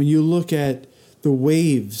when you look at the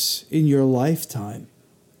waves in your lifetime,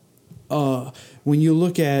 when you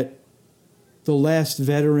look at the last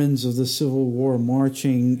veterans of the Civil War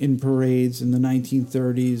marching in parades in the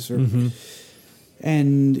 1930s,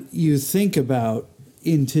 and you think about,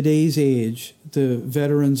 in today's age, the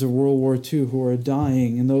veterans of World War II who are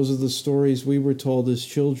dying, and those are the stories we were told as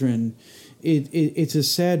children, it's a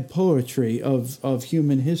sad poetry of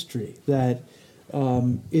human history that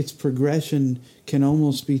its progression can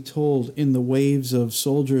almost be told in the waves of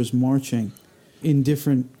soldiers marching in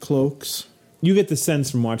different cloaks. You get the sense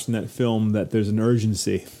from watching that film that there's an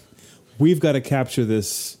urgency. We've got to capture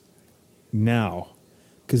this now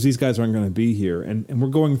because these guys aren't going to be here. And we're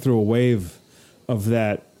going through a wave of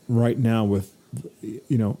that right now with,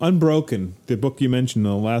 Unbroken, the book you mentioned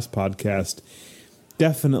in the last podcast,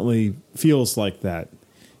 definitely feels like that.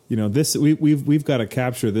 This we've got to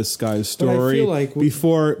capture this guy's story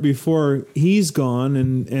before he's gone,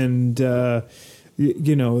 and there's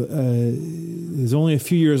only a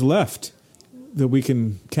few years left that we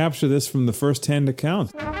can capture this from the first-hand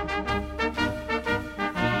account.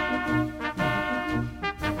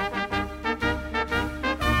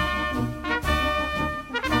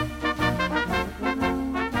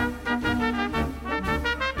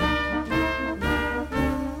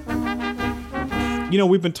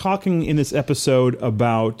 We've been talking in this episode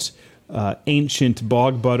about ancient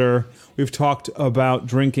bog butter. We've talked about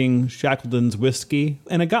drinking Shackleton's whiskey.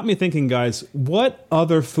 And it got me thinking, guys, what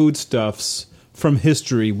other foodstuffs from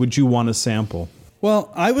history would you want to sample?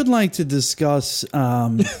 Well, I would like to discuss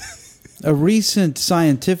a recent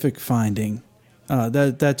scientific finding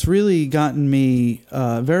that's really gotten me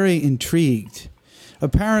very intrigued.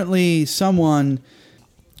 Apparently, someone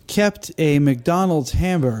kept a McDonald's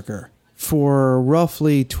hamburger for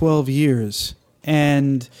roughly 12 years,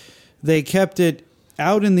 and they kept it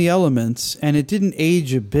out in the elements, and it didn't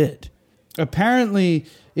age a bit. Apparently,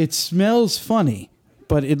 it smells funny,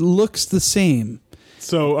 but it looks the same.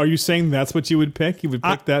 So are you saying that's what you would pick? You would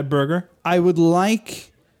pick that burger? I would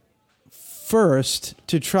like first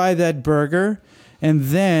to try that burger, and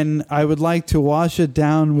then I would like to wash it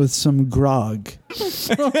down with some grog.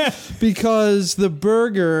 Because the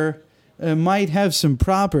burger might have some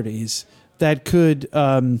properties that could,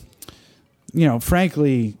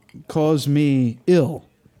 frankly, cause me ill.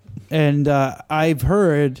 And I've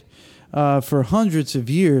heard for hundreds of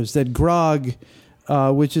years that grog,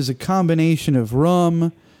 which is a combination of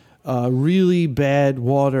rum, really bad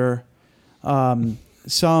water,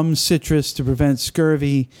 some citrus to prevent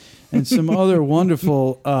scurvy, and some other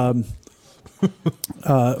wonderful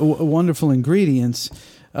ingredients,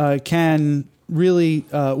 can really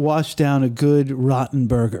wash down a good rotten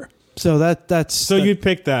burger. So that's you'd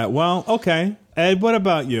pick that. Well, okay. Ed, what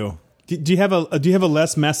about you? Do you have a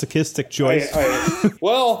less masochistic choice?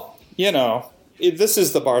 Well, this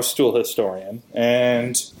is the Barstool Historian,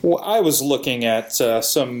 and I was looking at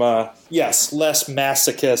some less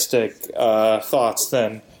masochistic thoughts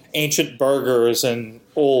than ancient burgers and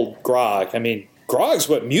old grog. I mean, grog's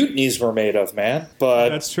what mutinies were made of, man. But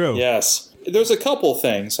that's true. Yes, there's a couple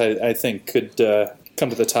things I think could come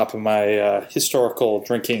to the top of my historical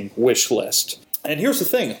drinking wish list. And here's the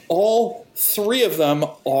thing. All three of them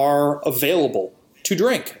are available to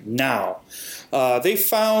drink now. They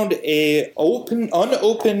found a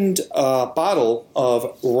unopened bottle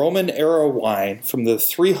of Roman-era wine from the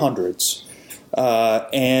 300s.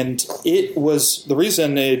 And it was, the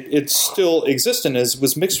reason it still existed is it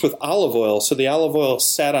was mixed with olive oil, so the olive oil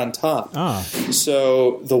sat on top.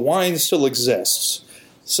 So the wine still exists.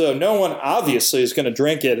 So no one obviously is going to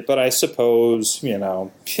drink it, but I suppose,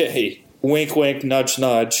 hey, wink, wink, nudge,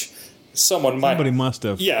 nudge. Somebody must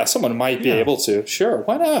have. Yeah, someone might be able to. Sure,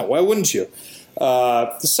 why not? Why wouldn't you?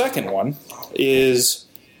 The second one is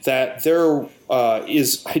that there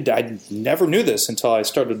is, I never knew this until I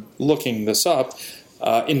started looking this up.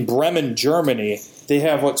 In Bremen, Germany, they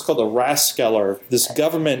have what's called a Rathskeller, this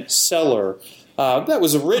government cellar that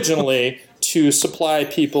was originally to supply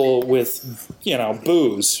people with,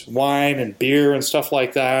 booze, wine and beer and stuff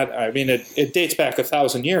like that. I mean, it dates back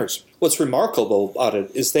 1,000 years. What's remarkable about it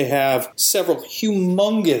is they have several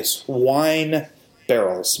humongous wine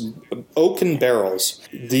barrels, oaken barrels.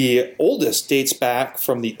 The oldest dates back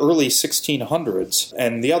from the early 1600s,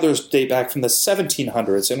 and the others date back from the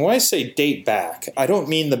 1700s. And when I say date back, I don't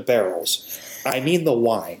mean the barrels. I mean the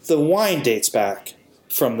wine. The wine dates back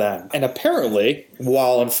from then. And apparently,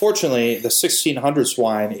 while unfortunately the 1600s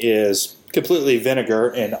wine is completely vinegar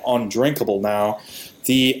and undrinkable now,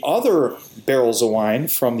 The other barrels of wine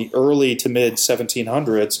from the early to mid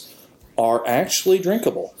 1700s are actually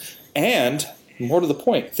drinkable. And, more to the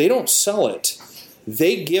point, they don't sell it.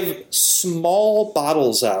 They give small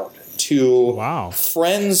bottles out to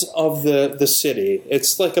friends of the city.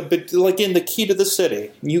 It's like a bit like in the key to the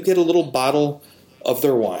city. You get a little bottle of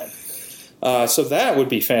their wine. So that would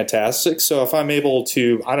be fantastic. So if I'm able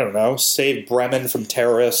to, I don't know, save Bremen from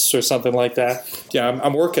terrorists or something like that. Yeah,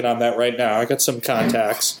 I'm working on that right now. I got some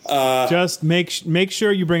contacts. Just make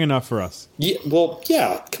sure you bring enough for us. Yeah, well,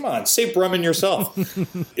 yeah, come on, save Bremen yourself.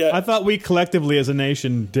 Yeah. I thought we collectively as a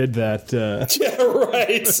nation did that. Yeah,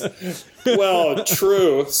 right. Well,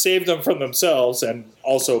 true. Save them from themselves and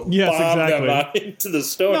also bomb them out into the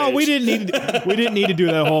Stone Age. No, we didn't need to do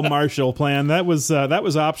that whole Marshall Plan. That was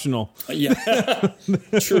optional. Yeah,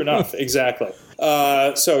 true enough. Exactly.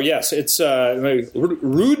 So yes, it's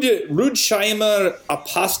Rudsheimer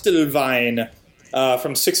Apostelwein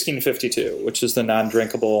from 1652, which is the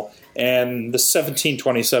non-drinkable, and the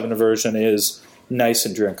 1727 version is nice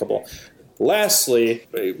and drinkable. Lastly,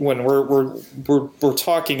 when we're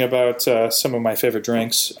talking about some of my favorite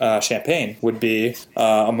drinks, champagne would be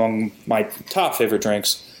among my top favorite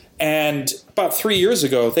drinks. And about 3 years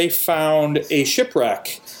ago, they found a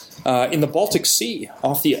shipwreck in the Baltic Sea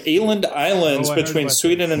off the Åland Islands between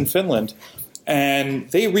Sweden and Finland, and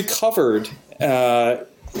they recovered.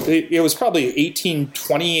 It was probably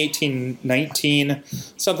 1820, 1819,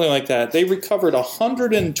 something like that. They recovered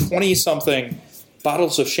 120-something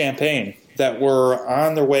bottles of champagne that were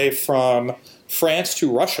on their way from France to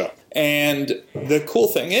Russia. And the cool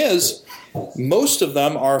thing is, most of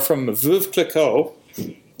them are from Veuve Clicquot,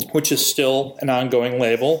 which is still an ongoing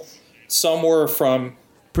label. Some were from...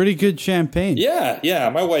 Pretty good champagne. Yeah,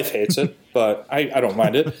 my wife hates it, but I don't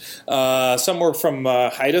mind it. Some were from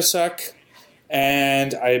Heidesek,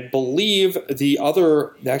 and I believe the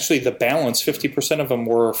balance, 50% of them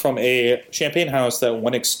were from a champagne house that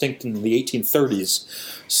went extinct in the 1830s.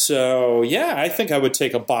 So, yeah, I think I would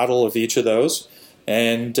take a bottle of each of those.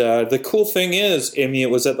 And the cool thing is, I mean, it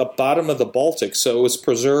was at the bottom of the Baltic, so it was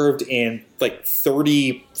preserved in like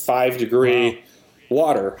 35-degree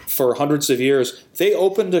water for hundreds of years. They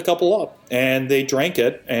opened a couple up, and they drank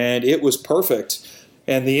it, and it was perfect.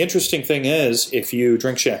 And the interesting thing is, if you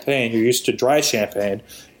drink champagne, you're used to dry champagne,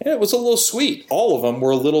 and it was a little sweet. All of them were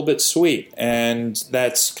a little bit sweet, and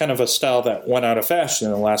that's kind of a style that went out of fashion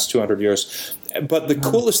in the last 200 years. But the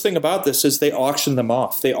coolest thing about this is they auctioned them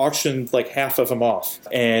off. They auctioned like half of them off,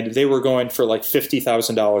 and they were going for like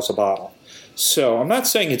 $50,000 a bottle. So I'm not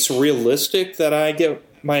saying it's realistic that I get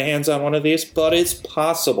my hands on one of these, but it's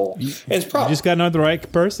possible. It's You just got to know the right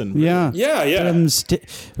person. Yeah.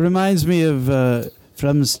 Reminds me of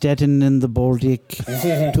from Stettin in the Baltic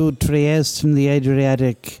to Trieste from the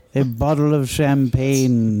Adriatic. A bottle of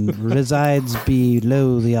champagne resides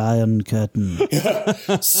below the Iron Curtain.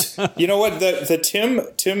 You know what? The Tim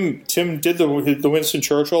did the Winston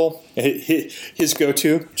Churchill, his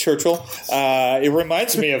go-to Churchill. It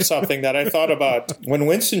reminds me of something that I thought about when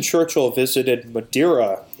Winston Churchill visited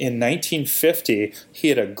Madeira in 1950. He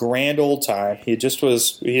had a grand old time. He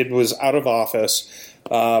was out of office,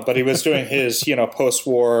 but he was doing his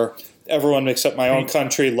post-war. Everyone except my own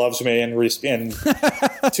country loves me and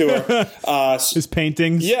tour. His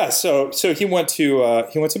paintings. Yeah, so he went to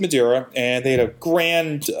Madeira, and they had a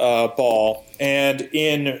grand ball, and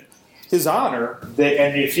in his honor,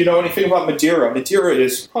 and if you know anything about Madeira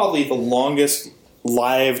is probably the longest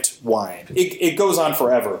lived wine. It goes on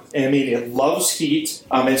forever. I mean, it loves heat.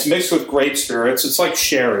 It's mixed with grape spirits. It's like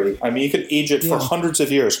sherry. I mean, you could age it for hundreds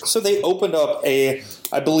of years. So they opened up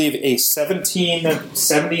I believe a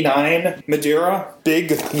 1779 Madeira,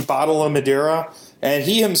 big bottle of Madeira, and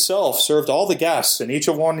he himself served all the guests, and each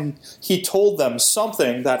of one, he told them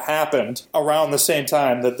something that happened around the same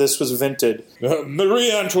time that this was vinted.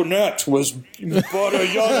 Marie Antoinette was but a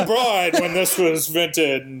young bride when this was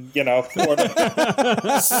vinted,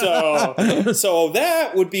 So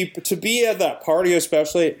that would be, to be at that party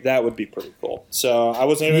especially, that would be pretty cool. So I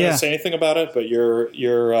wasn't even going to say anything about it, but your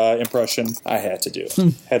impression, I had to do.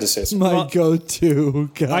 Had to say something. My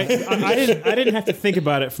go-to guy. I didn't have to think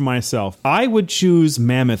about it for myself. I would choose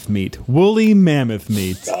mammoth meat, woolly mammoth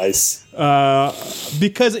meat. Nice.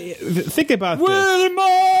 Because think about this.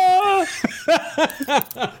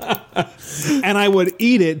 And I would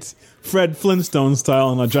eat it Fred Flintstone style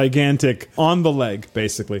on a gigantic, on the leg,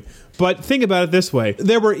 basically. But think about it this way.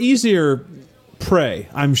 There were easier prey,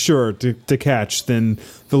 I'm sure, to catch than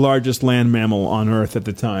the largest land mammal on Earth at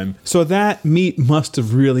the time. So that meat must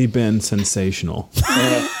have really been sensational.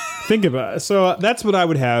 Think about it. So that's what I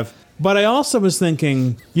would have. But I also was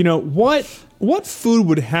thinking, what what food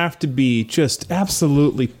would have to be just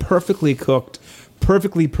absolutely perfectly cooked,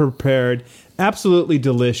 perfectly prepared, absolutely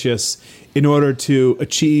delicious in order to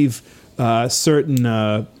achieve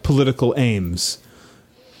certain political aims?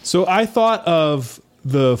 So I thought of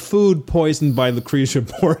the food poisoned by Lucretia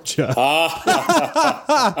Borgia.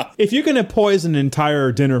 If you're going to poison an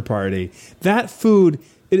entire dinner party, that food,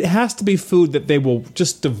 it has to be food that they will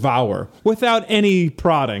just devour without any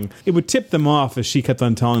prodding. It would tip them off as she kept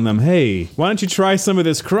on telling them, hey, why don't you try some of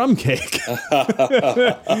this crumb cake?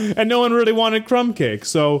 And no one really wanted crumb cake.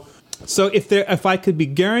 So if I could be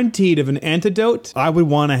guaranteed of an antidote, I would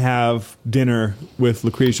want to have dinner with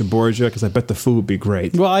Lucretia Borgia because I bet the food would be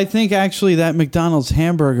great. Well, I think actually that McDonald's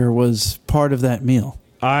hamburger was part of that meal.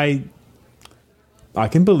 I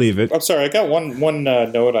can believe it. I'm sorry, I got one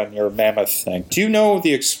note on your mammoth thing. Do you know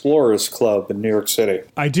the Explorers Club in New York City?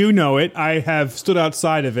 I do know it. I have stood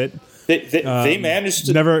outside of it. They managed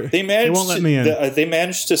to they won't let me in. They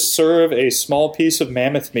managed to serve a small piece of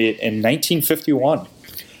mammoth meat in 1951.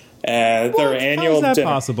 Their annual How is that dinner.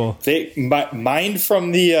 Possible? They mined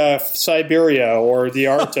from the Siberia or the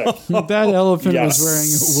Arctic. That elephant was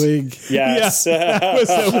wearing a wig. Yes. Yeah,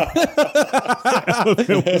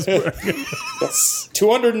 elephant was wearing. Yes.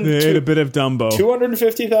 200. They ate a bit of Dumbo.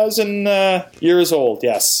 250,000 years old.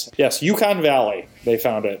 Yes. Yukon Valley. They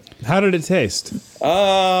found it. How did it taste?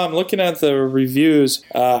 I'm looking at the reviews.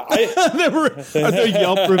 Are there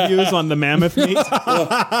Yelp reviews on the mammoth meat?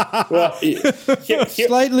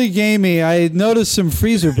 Slightly gamey. I noticed some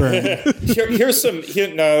freezer burn. Here's some of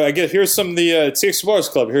the it's the Explorers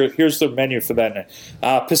Club. Here's the menu for that.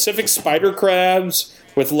 Pacific spider crabs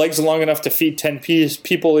with legs long enough to feed 10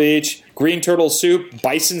 people each. Green turtle soup,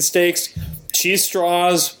 bison steaks, cheese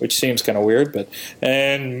straws, which seems kind of weird,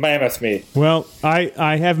 and mammoth meat. Well,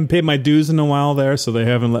 I haven't paid my dues in a while there, so they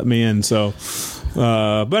haven't let me in. So,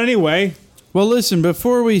 but anyway. Well, listen,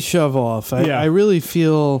 before we shove off, I really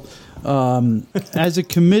feel, as a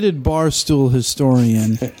committed Barstool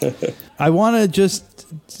historian, I want to just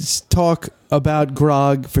talk about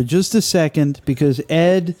grog for just a second because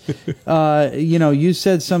Ed, you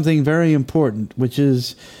said something very important, which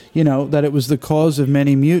is, that it was the cause of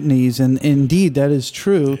many mutinies, and indeed that is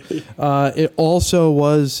true. It also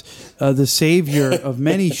was the savior of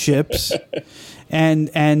many ships,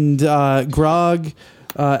 and grog,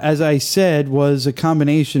 as I said, was a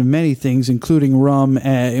combination of many things, including rum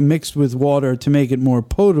mixed with water to make it more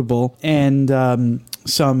potable, and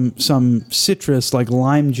some citrus like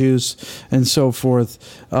lime juice and so forth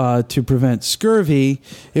to prevent scurvy.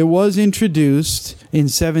 It was introduced in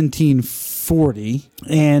 1740,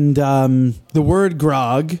 and the word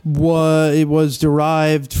grog was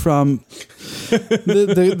derived from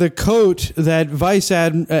the coat that Vice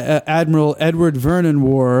Admiral Edward Vernon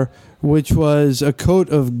wore, which was a coat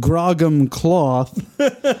of grogham cloth,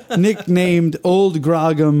 nicknamed Old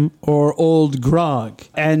Grogham or Old Grog.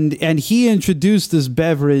 And he introduced this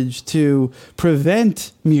beverage to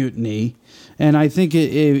prevent mutiny. And I think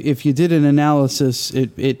if you did an analysis,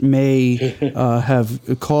 it may have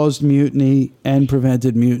caused mutiny and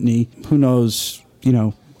prevented mutiny. Who knows,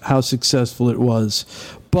 how successful it was.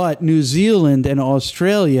 But New Zealand and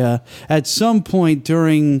Australia, at some point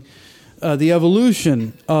during the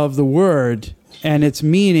evolution of the word and its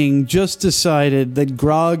meaning, just decided that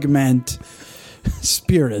grog meant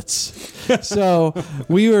spirits. So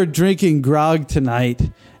we were drinking grog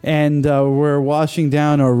tonight, and we're washing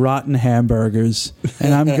down our rotten hamburgers,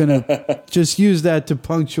 and I'm going to just use that to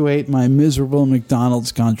punctuate my miserable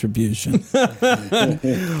McDonald's contribution.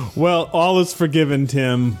 Well, all is forgiven,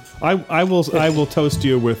 Tim. I will toast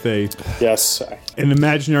you with an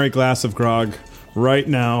imaginary glass of grog right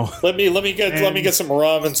now. Let me get some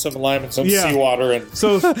rum and some lime and some seawater and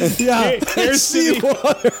here's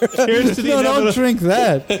seawater. Here's to the don't drink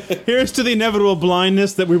that. Here's to the inevitable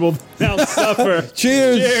blindness that we will now suffer.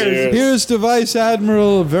 Cheers. Here's to Vice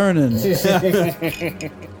Admiral Vernon.